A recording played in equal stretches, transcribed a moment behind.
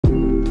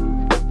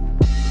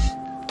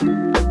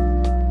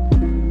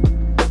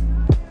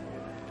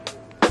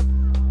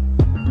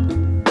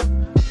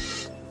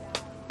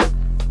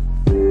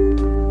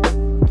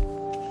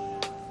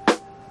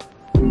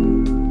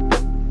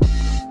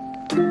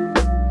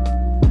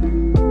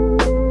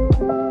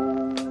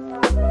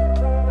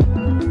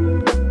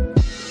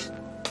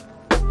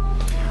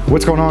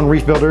What's going on,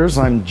 Reef Builders?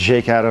 I'm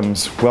Jake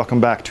Adams. Welcome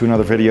back to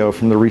another video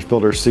from the Reef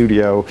Builder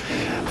Studio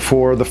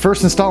for the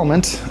first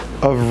installment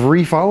of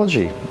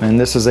Reefology. And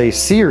this is a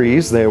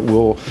series that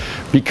will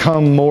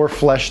become more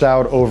fleshed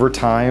out over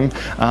time.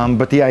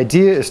 But the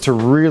idea is to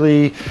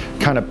really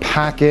kind of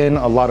pack in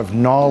a lot of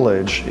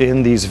knowledge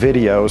in these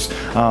videos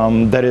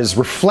that is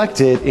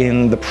reflected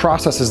in the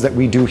processes that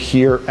we do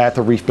here at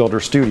the Reef Builder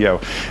Studio.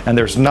 And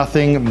there's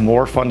nothing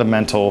more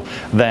fundamental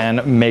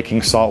than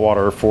making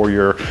saltwater for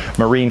your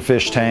marine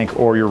fish tank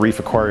or your reef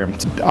aquarium.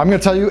 I'm going to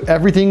tell you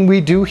everything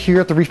we do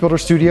here at the Reef Builder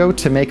Studio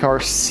to make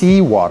our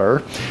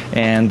seawater,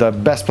 and the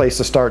best place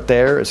to start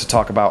there is to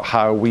talk about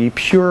how we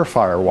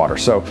purify our water.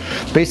 So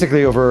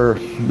basically, over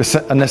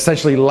an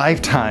essentially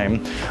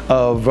lifetime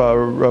of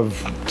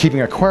keeping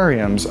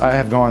aquariums, I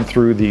have gone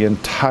through the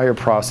entire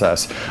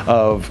process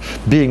of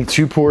being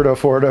too poor to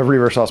afford a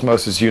reverse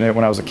osmosis unit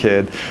when I was a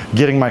kid,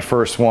 getting my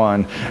first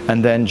one,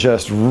 and then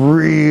just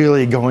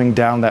really going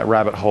down that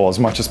rabbit hole as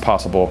much as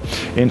possible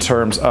in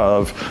terms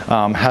of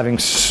having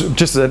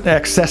just an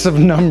excessive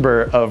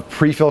number of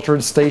pre-filter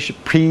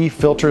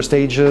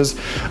stages,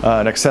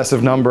 an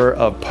excessive number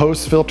of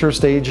post-filter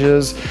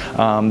stages,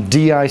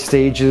 DI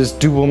stages,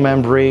 dual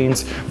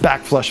membranes,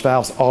 back flush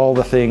valves, all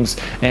the things.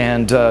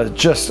 And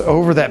just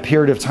over that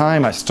period of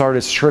time, I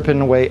started stripping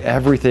away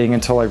everything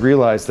until I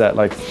realized that,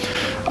 like,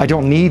 I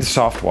don't need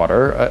soft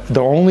water.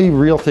 The only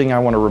real thing I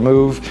want to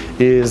remove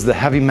is the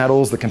heavy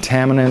metals, the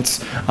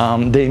contaminants,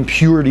 the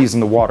impurities in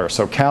the water.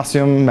 So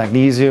calcium,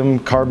 magnesium,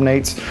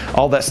 carbonates,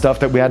 all that stuff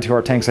that we add to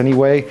our tanks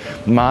anyway.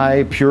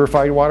 My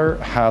purified water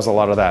has a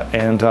lot of that.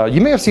 And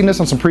you may have seen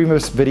this on some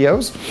previous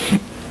videos,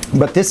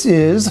 but this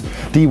is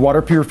the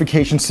water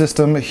purification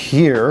system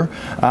here.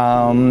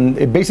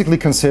 It basically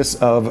consists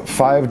of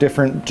 5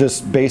 different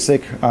just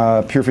basic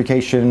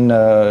purification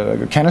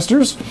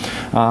canisters.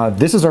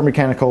 This is our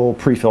mechanical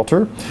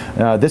pre-filter.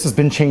 This has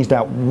been changed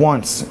out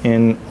once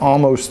in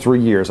almost 3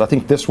 years. I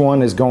think this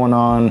one is going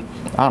on,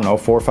 I don't know,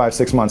 4, 5,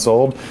 6 months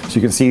old. So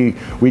you can see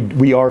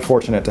we are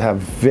fortunate to have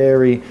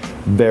very,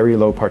 very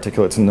low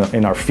particulates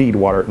in our feed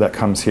water that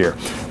comes here.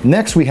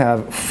 Next, we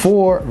have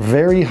 4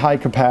 very high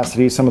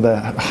capacity, some of the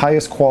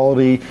highest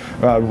quality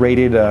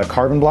rated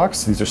carbon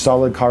blocks. These are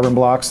solid carbon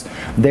blocks.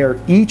 They're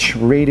each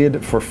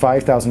rated for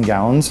 5,000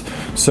 gallons.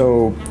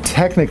 So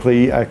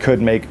technically I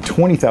could make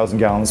 20,000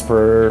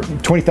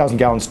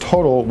 gallons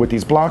total with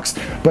these blocks,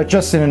 but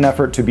just in an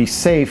effort to be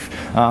safe,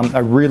 I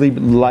really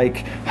like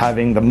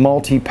having the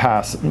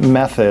multi-pass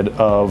method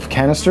of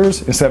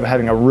canisters instead of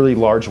having a really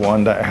large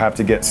one that I have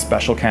to get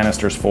special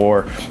canisters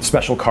for,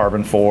 special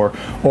carbon for,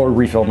 or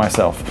refill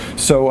myself.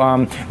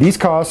 So these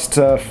cost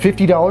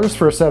 $50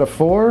 for a set of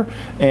 4.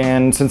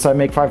 And since I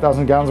make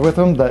 5,000 gallons with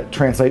them, that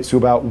translates to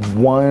about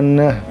 1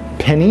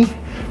 penny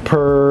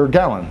per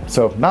gallon.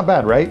 So not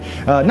bad, right?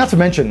 Not to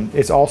mention,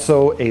 it's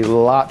also a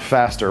lot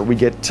faster. We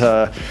get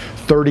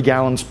 30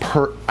 gallons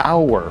per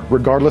hour,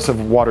 regardless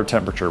of water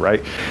temperature,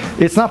 right?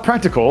 It's not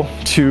practical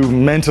to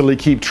mentally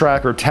keep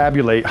track or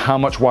tabulate how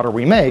much water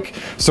we make.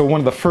 So one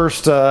of the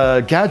first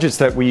gadgets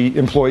that we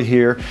employ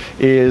here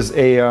is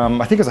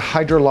I think it's a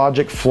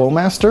hydrologic flow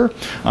master.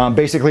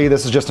 Basically,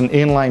 this is just an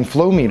inline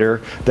flow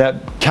meter that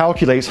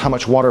calculates how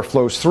much water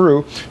flows through.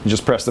 You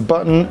just press the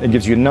button, it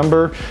gives you a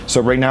number.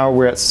 So right now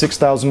we're at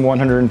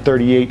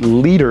 6,138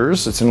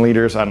 liters. It's in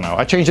liters, I don't know.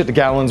 I changed it to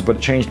gallons, but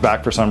it changed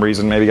back for some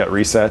reason, maybe got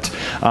reset.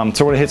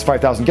 So when it hits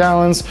 5,000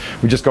 gallons,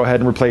 we just go ahead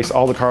and replace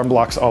all the carbon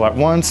blocks all at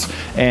once,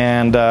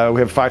 and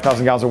we have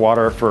 5,000 gallons of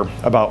water for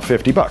about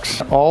 50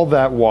 bucks. All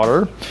that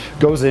water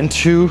goes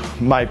into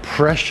my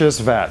precious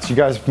vats. You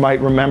guys might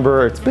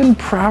remember it's been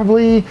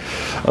probably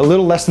a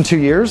little less than 2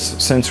 years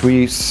since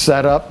we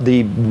set up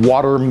the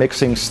water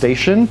mixing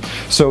station.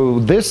 So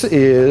this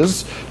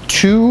is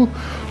 2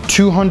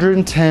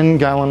 210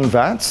 gallon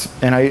vats,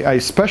 and I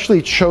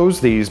especially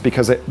chose these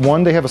because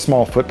one, they have a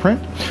small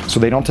footprint, so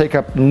they don't take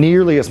up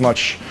nearly as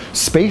much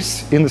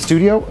space in the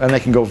studio, and they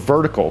can go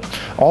vertical.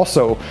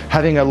 Also,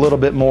 having a little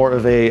bit more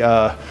of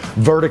a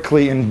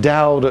vertically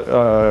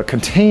endowed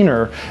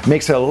container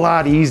makes it a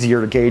lot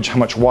easier to gauge how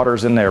much water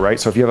is in there, right?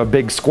 So if you have a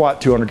big squat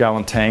 200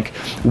 gallon tank,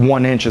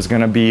 1 inch is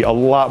going to be a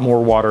lot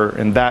more water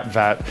in that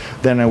vat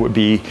than it would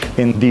be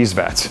in these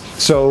vats.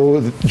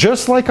 So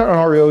just like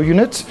our RO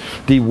unit,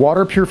 the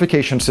water purification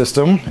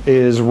system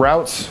is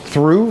routes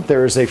through.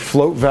 There's a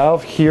float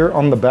valve here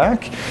on the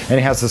back, and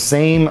it has the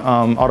same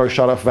auto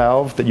shut-off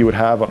valve that you would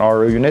have on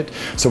RO unit.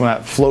 So when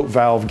that float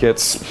valve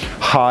gets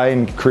high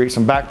and creates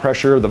some back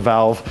pressure, the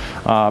valve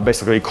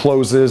basically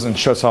closes and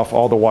shuts off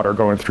all the water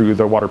going through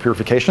the water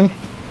purification.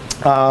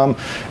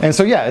 And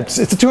so yeah, it's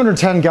a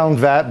 210 gallon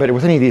vat, but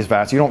with any of these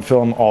vats, you don't fill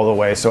them all the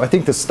way. So I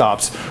think this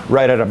stops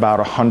right at about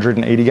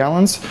 180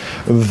 gallons.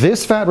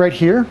 This vat right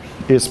here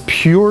is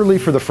purely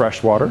for the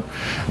fresh water.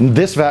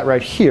 This vat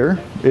right here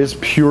is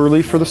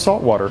purely for the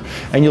saltwater.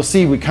 And you'll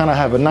see we kind of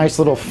have a nice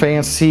little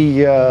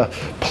fancy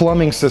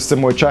plumbing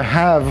system, which I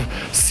have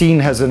seen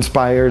has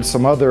inspired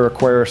some other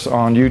aquarists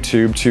on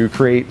YouTube to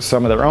create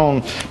some of their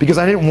own, because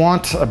I didn't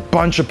want a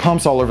bunch of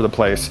pumps all over the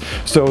place.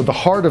 So the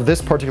heart of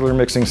this particular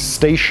mixing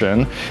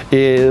station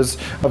is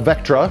a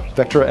Vectra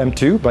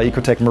M2 by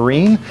Ecotech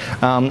Marine,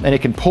 and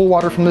it can pull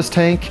water from this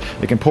tank,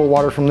 it can pull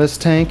water from this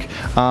tank,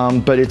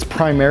 but it's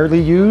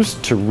primarily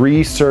used to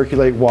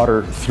recirculate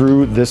water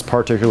through this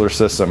particular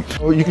system.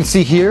 So you can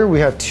see here we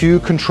have two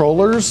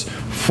controllers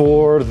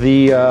for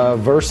the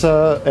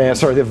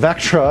the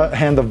Vectra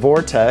and the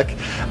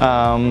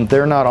Vortec.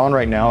 They're not on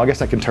right now. I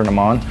guess I can turn them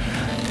on.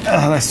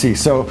 Let's see.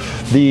 So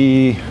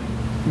the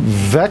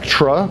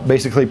Vectra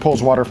basically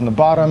pulls water from the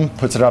bottom,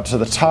 puts it up to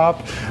the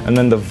top, and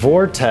then the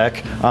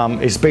Vortec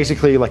is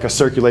basically like a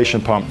circulation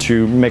pump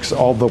to mix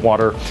all the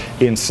water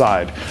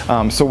inside.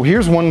 So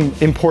here's one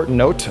important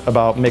note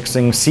about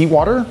mixing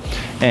seawater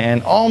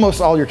and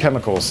almost all your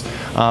chemicals.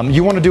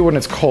 You want to do it when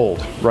it's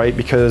cold, right?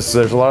 Because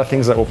there's a lot of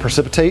things that will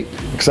precipitate,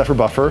 except for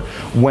buffer,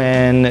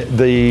 when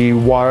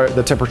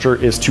the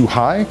temperature is too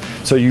high.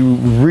 So you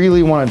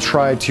really want to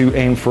try to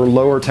aim for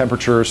lower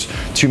temperatures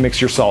to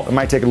mix your salt. It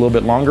might take a little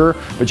bit longer,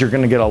 but you're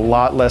going to get a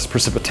lot less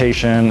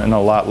precipitation and a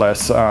lot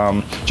less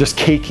just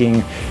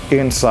caking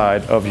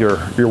inside of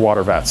your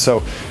water vats.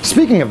 So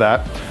speaking of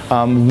that,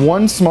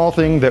 one small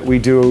thing that we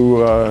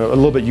do a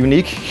little bit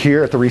unique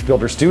here at the Reef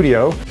Builder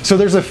Studio. So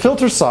there's a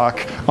filter sock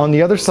on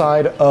the other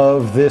side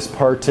of this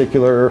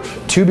particular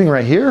tubing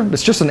right here.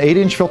 It's just an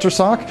 8-inch filter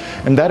sock,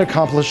 and that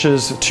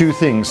accomplishes two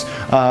things.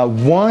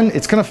 One,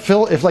 it's going to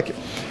fill,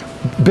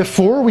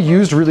 before we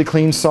used really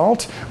clean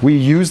salt, we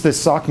used this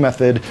sock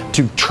method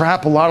to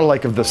trap a lot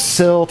of the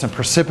silt and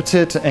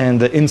precipitate and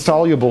the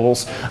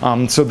insolubles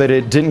so that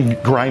it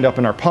didn't grind up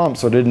in our pump,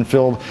 so it didn't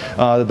fill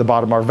the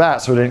bottom of our vat,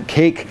 so it didn't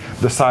cake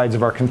the sides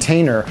of our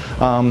container.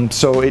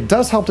 So it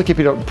does help to keep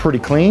it pretty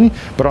clean,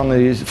 but on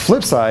the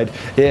flip side,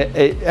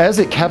 as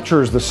it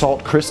captures the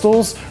salt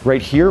crystals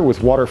right here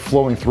with water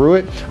flowing through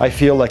it, I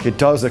feel like it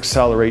does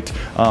accelerate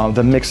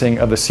the mixing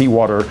of the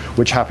seawater,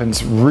 which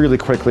happens really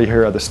quickly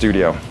here at the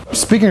studio.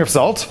 Speaking of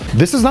salt,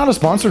 this is not a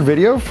sponsored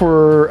video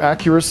for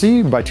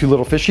accuracy by Two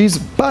Little Fishies,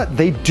 but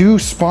they do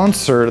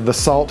sponsor the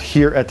salt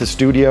here at the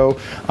studio.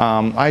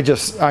 I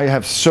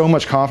have so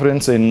much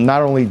confidence in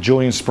not only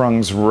Julian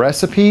Sprung's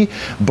recipe,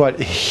 but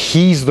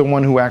he's the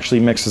one who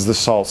actually mixes the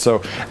salt.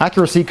 So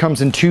accuracy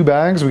comes in 2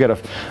 bags. We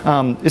got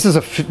this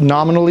is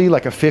nominally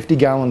like a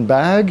 50-gallon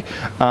bag,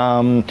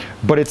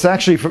 but it's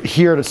actually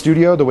here at the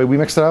studio, the way we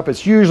mix it up,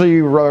 it's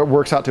usually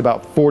works out to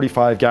about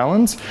 45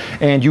 gallons,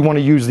 and you want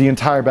to use the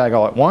entire bag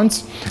all at once.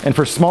 And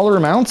for smaller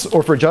amounts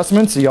or for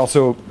adjustments, he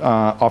also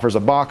offers a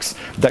box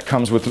that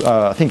comes with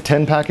I think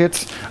 10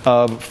 packets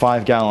of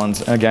 5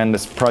 gallons. Again,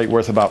 it's probably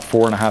worth about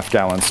 4.5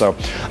 gallons. So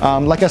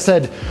like I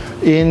said,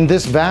 in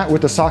this vat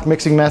with the sock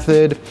mixing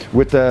method,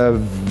 with the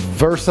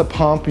Versa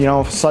pump,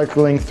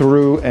 cycling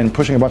through and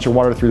pushing a bunch of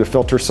water through the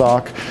filter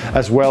sock,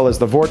 as well as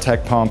the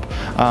Vortec pump,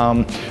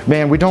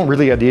 man, we don't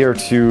really adhere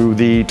to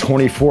the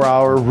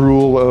 24-hour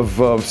rule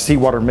of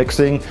seawater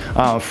mixing.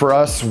 For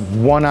us,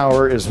 1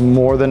 hour is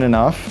more than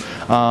enough.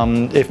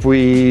 If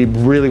we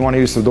really want to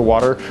use the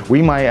water,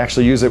 we might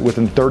actually use it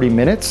within 30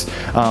 minutes.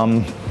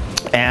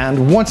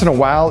 And once in a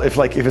while, if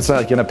it's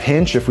in a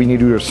pinch, if we need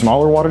to do a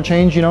smaller water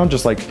change,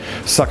 just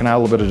sucking out a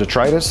little bit of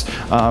detritus,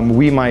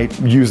 we might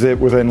use it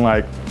within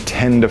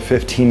 10 to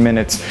 15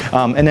 minutes.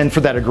 And then for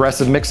that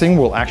aggressive mixing,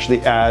 we'll actually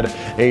add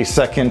a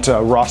second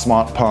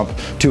Rossmont pump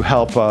to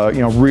help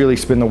really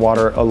spin the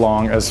water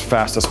along as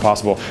fast as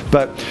possible.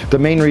 But the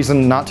main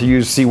reason not to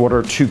use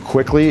seawater too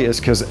quickly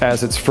is because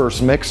as it's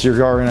first mixed, you're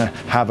going to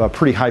have a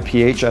pretty high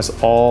pH as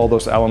all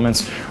those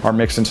elements are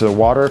mixed into the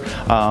water.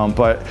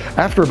 But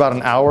after about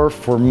an hour,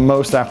 for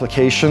most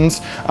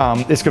applications,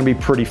 it's going to be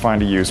pretty fine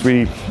to use.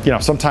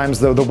 Sometimes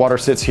the water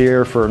sits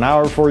here for an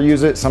hour before you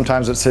use it.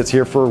 Sometimes it sits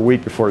here for a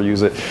week before you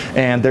use it.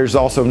 And there's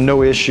also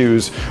no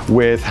issues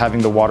with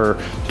having the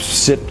water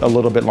sit a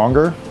little bit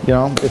longer,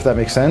 if that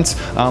makes sense.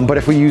 But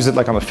if we use it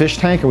on the fish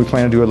tank and we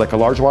plan to do it a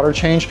large water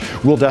change,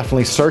 we'll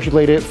definitely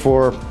circulate it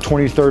for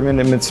 20 to 30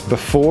 minutes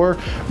before,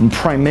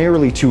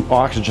 primarily to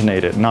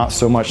oxygenate it, not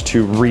so much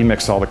to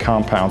remix all the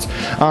compounds.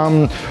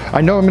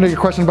 I know I'm going to get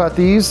a question about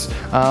these.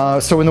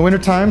 So in the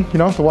wintertime,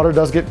 the water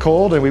does get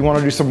cold and we want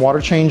to do some water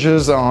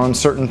changes on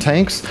certain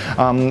tanks.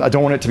 I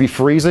don't want it to be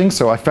freezing,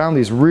 so I found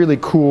these really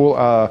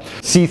cool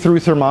see-through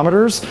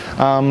thermometers.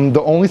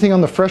 The only thing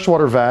on the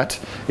freshwater vat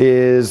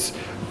is,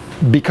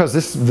 because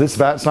this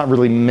vat's not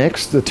really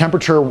mixed, the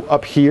temperature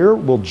up here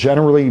will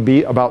generally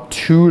be about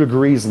 2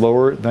 degrees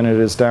lower than it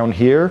is down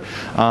here.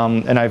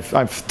 And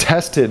I've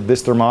tested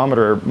this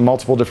thermometer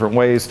multiple different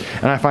ways,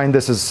 and I find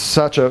this is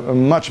such a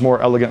much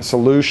more elegant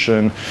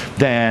solution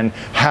than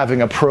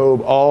having a probe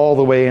all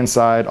the way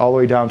inside, all the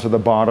way down to the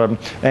bottom.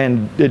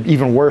 And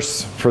even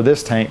worse for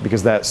this tank,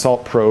 because that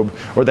salt probe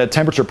or that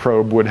temperature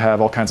probe would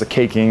have all kinds of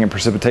caking and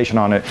precipitation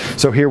on it.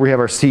 So here we have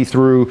our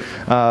see-through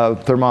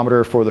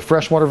thermometer for the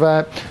freshwater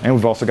vat, and and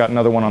we've also got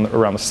another one on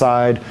around the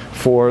side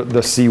for the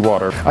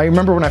Seawater. I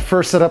remember when I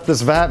first set up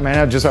this vat, man,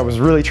 I was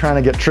really trying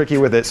to get tricky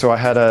with it, so I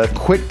had a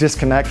quick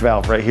disconnect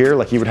valve right here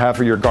like you would have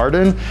for your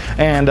garden,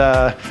 and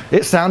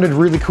it sounded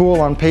really cool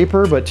on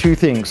paper, but two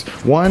things.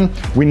 One,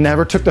 we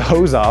never took the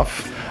hose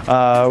off.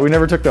 We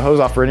never took the hose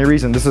off for any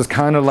reason. This is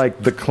kind of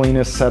like the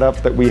cleanest setup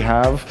that we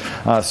have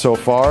so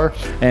far.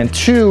 And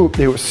two,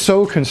 it was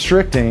so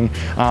constricting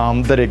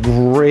that it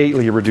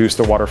greatly reduced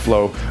the water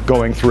flow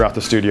going throughout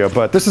the studio.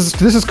 But this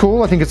is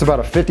cool. I think it's about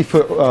a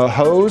 50-foot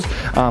hose.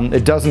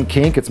 It doesn't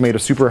kink. It's made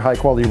of super high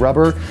quality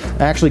rubber.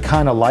 I actually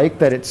kind of like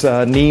that it's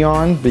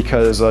neon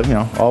because you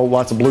know,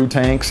 lots of blue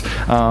tanks.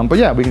 But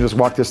yeah, we can just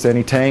walk this to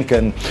any tank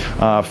and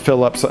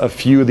fill up a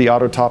few of the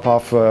auto top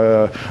off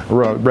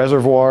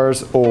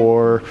reservoirs,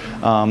 or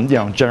you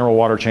know, general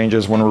water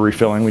changes when we're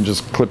refilling. We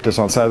just clip this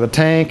on the side of the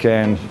tank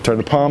and turn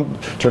the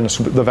pump, turn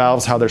the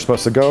valves how they're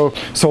supposed to go.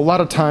 So a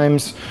lot of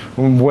times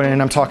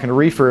when I'm talking to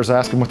reefers, I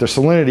ask them what their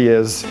salinity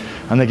is,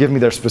 and they give me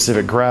their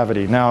specific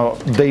gravity. Now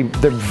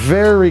they're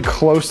very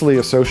closely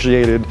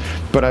associated,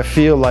 but I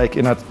feel like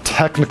in a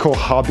technical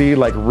hobby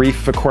like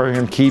reef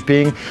aquarium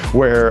keeping,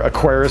 where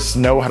aquarists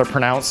know how to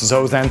pronounce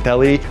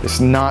zooxanthellae, it's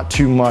not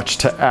too much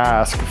to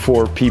ask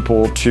for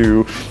people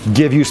to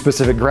give you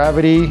specific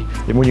gravity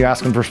when you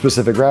ask them for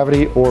specific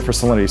gravity or for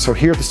salinity. So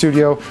here at the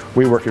studio,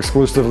 we work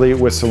exclusively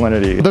with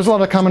salinity. There's a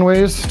lot of common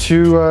ways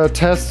to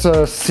test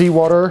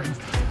seawater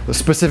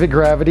specific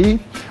gravity.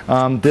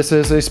 This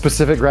is a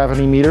specific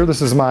gravity meter.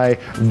 This is my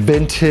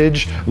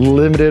vintage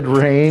limited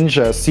range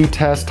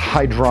Sea-Test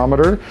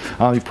hydrometer.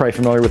 You're probably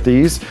familiar with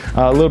these.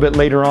 A little bit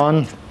later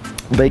on,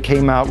 they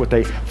came out with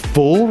a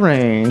full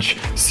range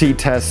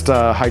Sea-Test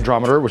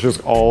hydrometer, which was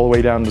all the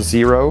way down to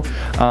 0.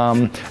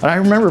 And I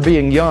remember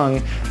being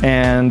young,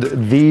 and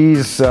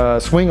these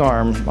swing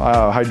arm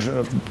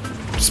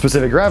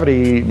specific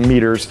gravity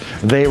meters,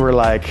 they were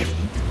like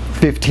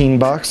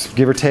 $15,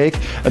 give or take.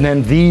 And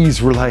then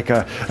these were like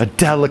a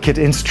delicate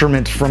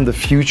instrument from the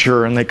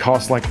future, and they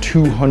cost like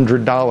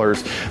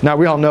 $200. Now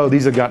we all know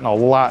these have gotten a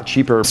lot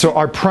cheaper. So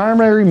our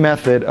primary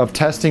method of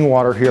testing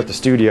water here at the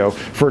studio,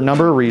 for a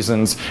number of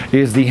reasons,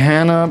 is the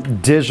Hanna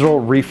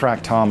digital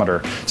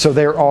refractometer. So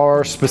there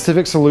are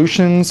specific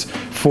solutions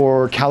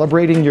for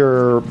calibrating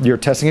your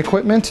testing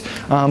equipment.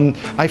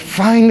 I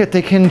find that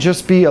they can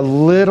just be a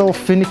little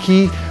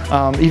finicky,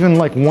 even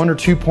like 1 or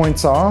 2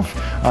 points off,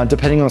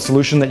 depending on the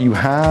solution that you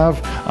have.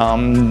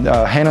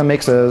 Hanna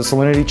makes a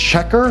salinity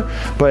checker,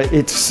 but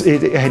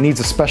it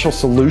needs a special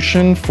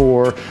solution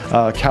for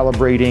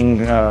calibrating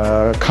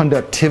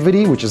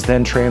conductivity, which is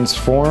then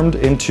transformed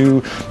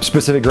into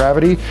specific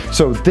gravity.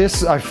 So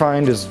this, I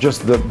find, is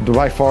just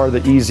by far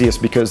the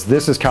easiest, because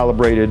this is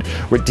calibrated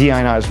with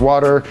deionized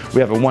water.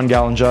 We have a 1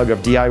 gallon jug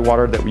of DI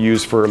water that we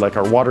use for like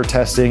our water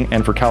testing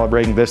and for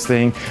calibrating this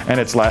thing, and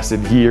it's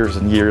lasted years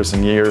and years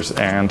and years,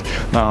 and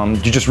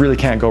you just really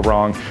can't go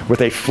wrong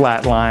with a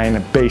flat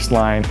line baseline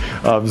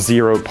of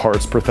 0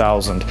 parts per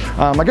thousand.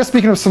 I guess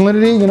speaking of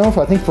salinity, you know,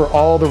 I think for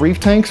all the reef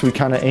tanks, we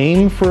kind of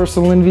aim for a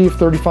salinity of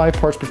 35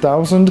 parts per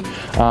thousand.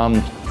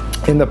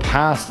 In the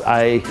past,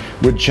 I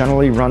would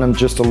generally run them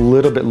just a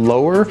little bit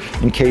lower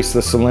in case the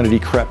salinity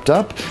crept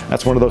up.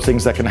 That's one of those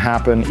things that can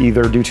happen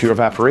either due to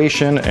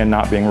evaporation and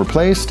not being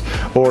replaced,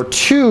 or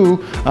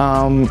two,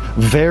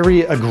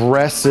 very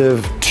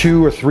aggressive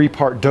 2 or 3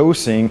 part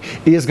dosing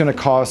is going to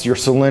cause your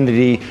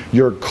salinity,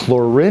 your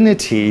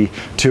chlorinity,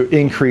 to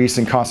increase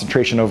in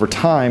concentration over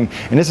time.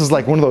 And this is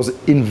like one of those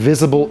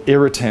invisible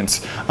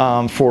irritants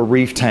for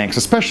reef tanks,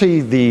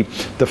 especially the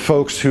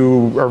folks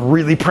who are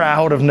really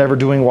proud of never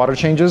doing water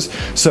changes.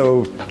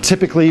 So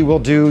typically we'll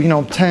do, you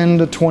know, 10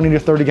 to 20 to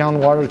 30 gallon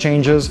water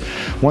changes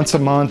once a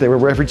month. They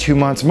were every 2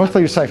 months.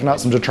 Mostly you siphon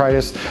out some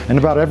detritus, and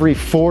about every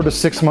 4 to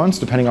 6 months,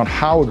 depending on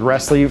how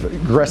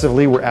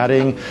aggressively we're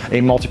adding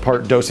a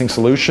multi-part dosing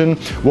solution,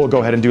 we'll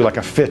go ahead and do like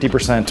a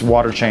 50%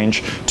 water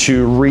change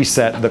to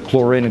reset the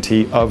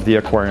chlorinity of the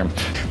aquarium.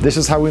 This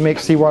is how we make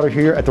seawater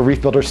here at the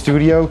Reef Builder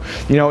Studio.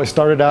 You know, it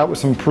started out with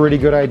some pretty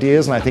good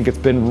ideas, and I think it's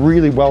been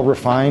really well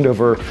refined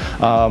over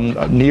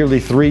nearly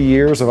 3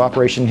 years of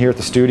operation here at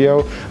the studio.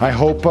 I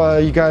hope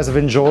you guys have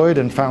enjoyed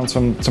and found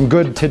some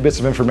good tidbits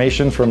of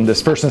information from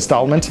this first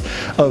installment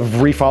of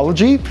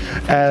Reefology.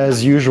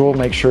 As usual,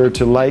 make sure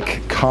to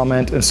like,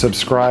 comment, and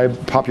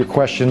subscribe. Pop your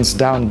questions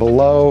down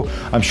below.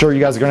 I'm sure you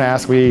guys are going to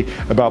ask me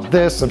about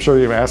this. I'm sure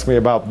you're going to ask me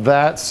about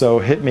that. So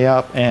hit me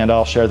up and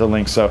I'll share the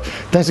link. So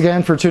thanks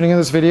again for tuning in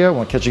this video.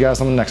 We'll catch you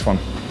guys on the next one.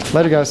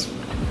 Later, guys.